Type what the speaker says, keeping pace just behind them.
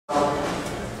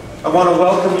I want to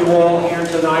welcome you all here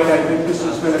tonight. I think this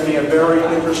is going to be a very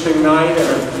interesting night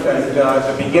and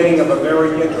the beginning of a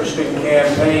very interesting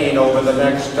campaign over the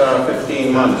next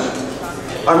 15 months.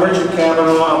 I'm Richard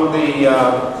Cavanaugh. I'm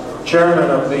the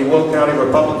chairman of the Will County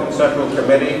Republican Central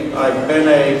Committee. I've been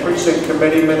a precinct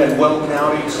committeeman in Will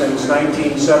County since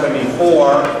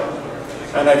 1974,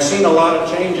 and I've seen a lot of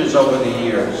changes over the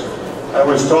years. I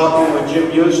was talking with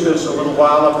Jim Eustace a little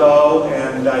while ago,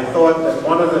 and I thought that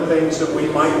one of the things that we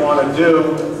might want to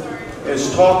do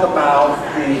is talk about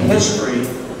the history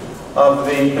of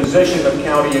the position of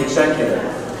county executive.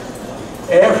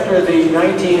 After the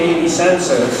 1980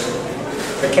 census,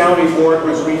 the county board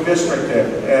was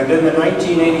redistricted, and in the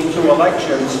 1982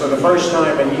 elections, for the first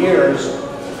time in years,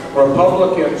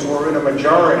 Republicans were in a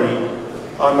majority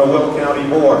on the Will County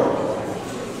board.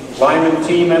 Lyman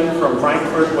Tiemann from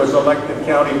Frankfort was elected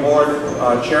county board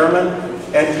chairman.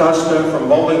 Ed Custer from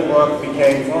Bolingbrook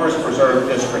became Forest Preserve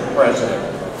District president.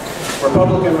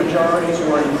 Republican majorities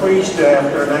were increased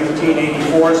after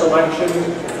 1984's election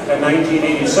and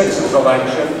 1986's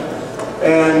election.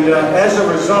 And as a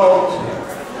result,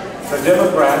 the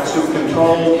Democrats who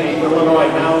controlled the Illinois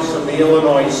House and the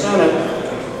Illinois Senate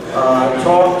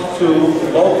talked to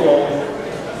local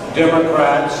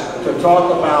Democrats to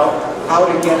talk about how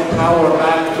to get power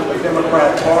back to the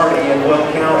Democrat Party in Will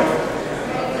County.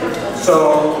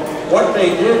 So what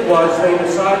they did was they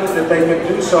decided that they could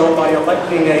do so by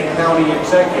electing a county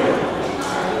executive.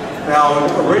 Now,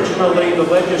 originally the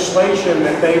legislation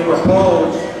that they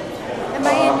proposed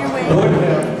would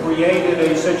have created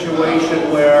a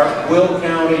situation where Will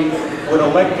County would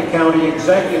elect a county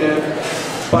executive,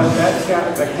 but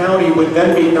the county would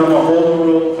then become a home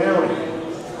rule county.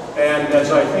 And as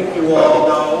I think you all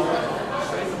know,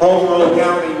 home rule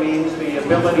county means the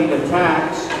ability to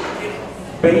tax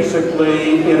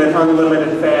basically in an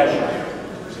unlimited fashion.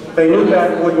 They knew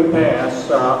that wouldn't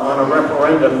pass on a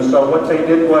referendum, so what they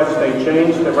did was they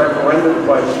changed the referendum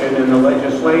question in the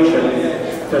legislation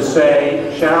to say,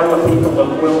 shall the people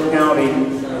of Will County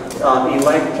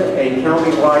elect a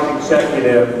county-wide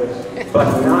executive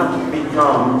but not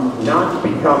become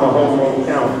a home rule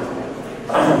county?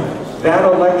 That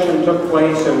election took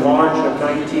place in March of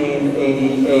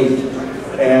 1988,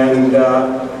 and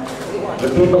the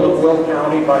people of Will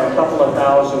County, by a couple of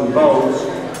thousand votes,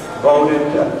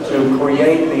 voted to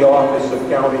create the office of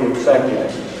county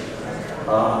executive.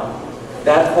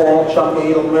 That fall, Chuck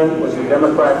Edelman was the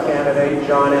Democrat candidate,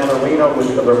 John Amarino was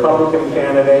the Republican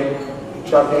candidate.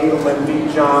 Chuck Edelman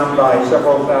beat John by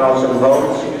several thousand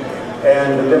votes,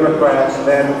 and the Democrats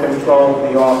then controlled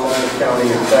the office of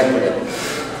county executive.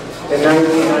 In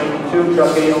 1992,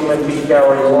 Chuck Edelman beat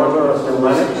Gary Orler of New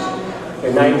Lenox.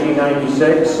 In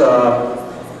 1996,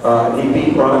 he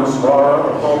beat Ron Svara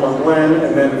of Homer Glen.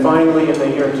 And then finally, in the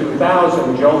year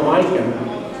 2000, Joe Mikan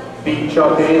beat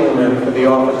Chuck Edelman for the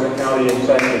office of county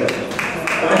executive.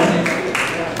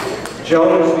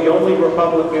 Joe is the only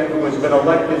Republican who has been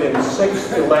elected in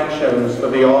 6 elections for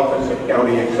the office of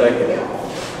county executive.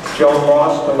 Joe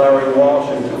lost to Larry Walsh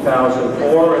in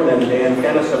 2004, and then Dan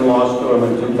Kennison lost to him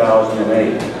in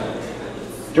 2008.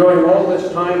 During all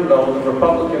this time, though, the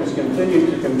Republicans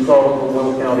continued to control the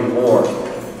Will County board.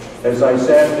 As I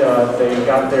said, they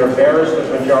got their barest of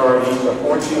majorities, a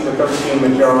 14 to 13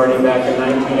 majority back in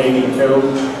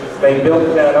 1982. They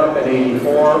built that up in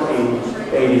 84,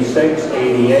 86,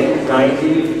 88,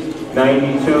 90,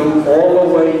 92, all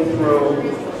the way through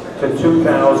to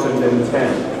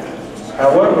 2010.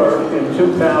 However, in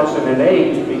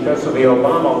 2008, because of the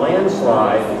Obama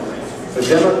landslide, the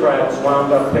Democrats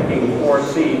wound up picking up 4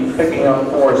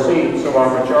 seats, so our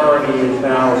majority is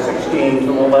now 16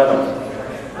 to 11.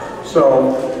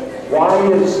 So, why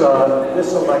is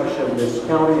this election, this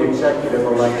county executive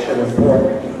election,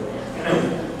 important?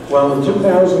 Well, in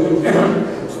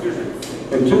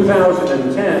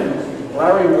 2010,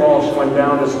 Larry Walsh went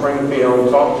down to Springfield,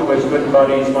 talked to his good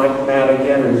buddies Mike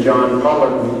Madigan and John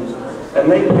Cullerton, and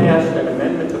they passed an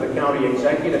amendment to the county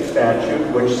executive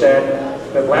statute which said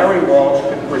that Larry Walsh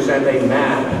could present a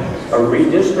map, a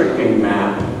redistricting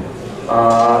map,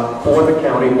 for the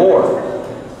county board.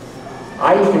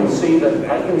 I can see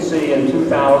in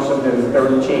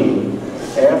 2013,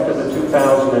 after the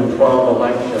 2012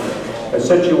 election, a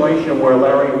situation where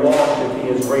Larry Walsh, if he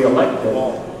is re-elected,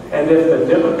 and if the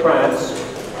Democrats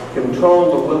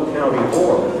control the Will County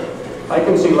board, I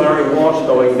can see Larry Walsh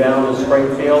going down to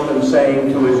Springfield and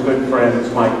saying to his good friends,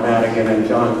 Mike Madigan and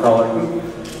John Cullerton,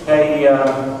 hey,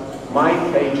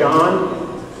 Mike, hey, John,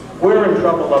 we're in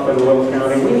trouble up in Will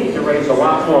County. We need to raise a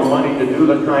lot more money to do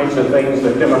the kinds of things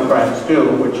that Democrats do,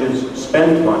 which is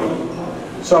spend money.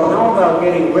 So how about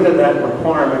getting rid of that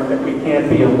requirement that we can't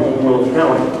be a home rule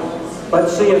county?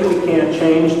 Let's see if we can't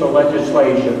change the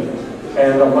legislation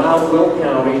and allow Will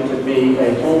County to be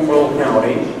a home rule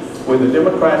county with a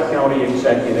Democrat county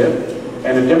executive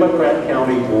and a Democrat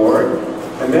county board,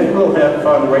 and then we'll have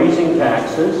fun raising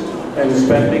taxes and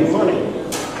spending money.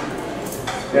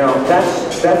 Now,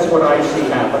 that's what I see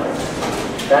happening.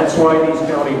 That's why these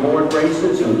county board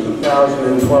races in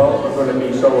 2012 are going to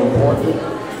be so important.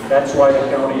 That's why the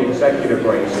county executive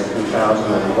race in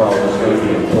 2012 is going to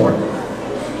be important.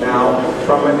 Now,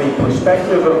 from the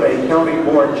perspective of a county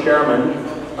board chairman,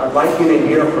 I'd like you to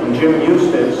hear from Jim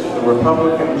Eustace, the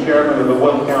Republican chairman of the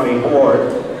Will County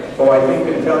Board, who I think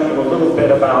can tell you a little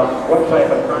bit about what type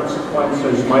of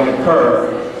consequences might occur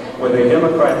with a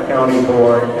Democrat county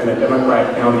board and a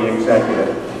Democrat county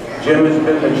executive. Jim has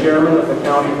been the chairman of the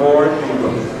county board,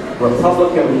 the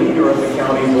Republican leader of the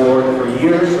county board for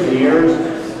years and years.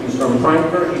 He's from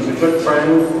Frankfort. He's a good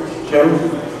friend. Jim,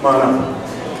 come on up.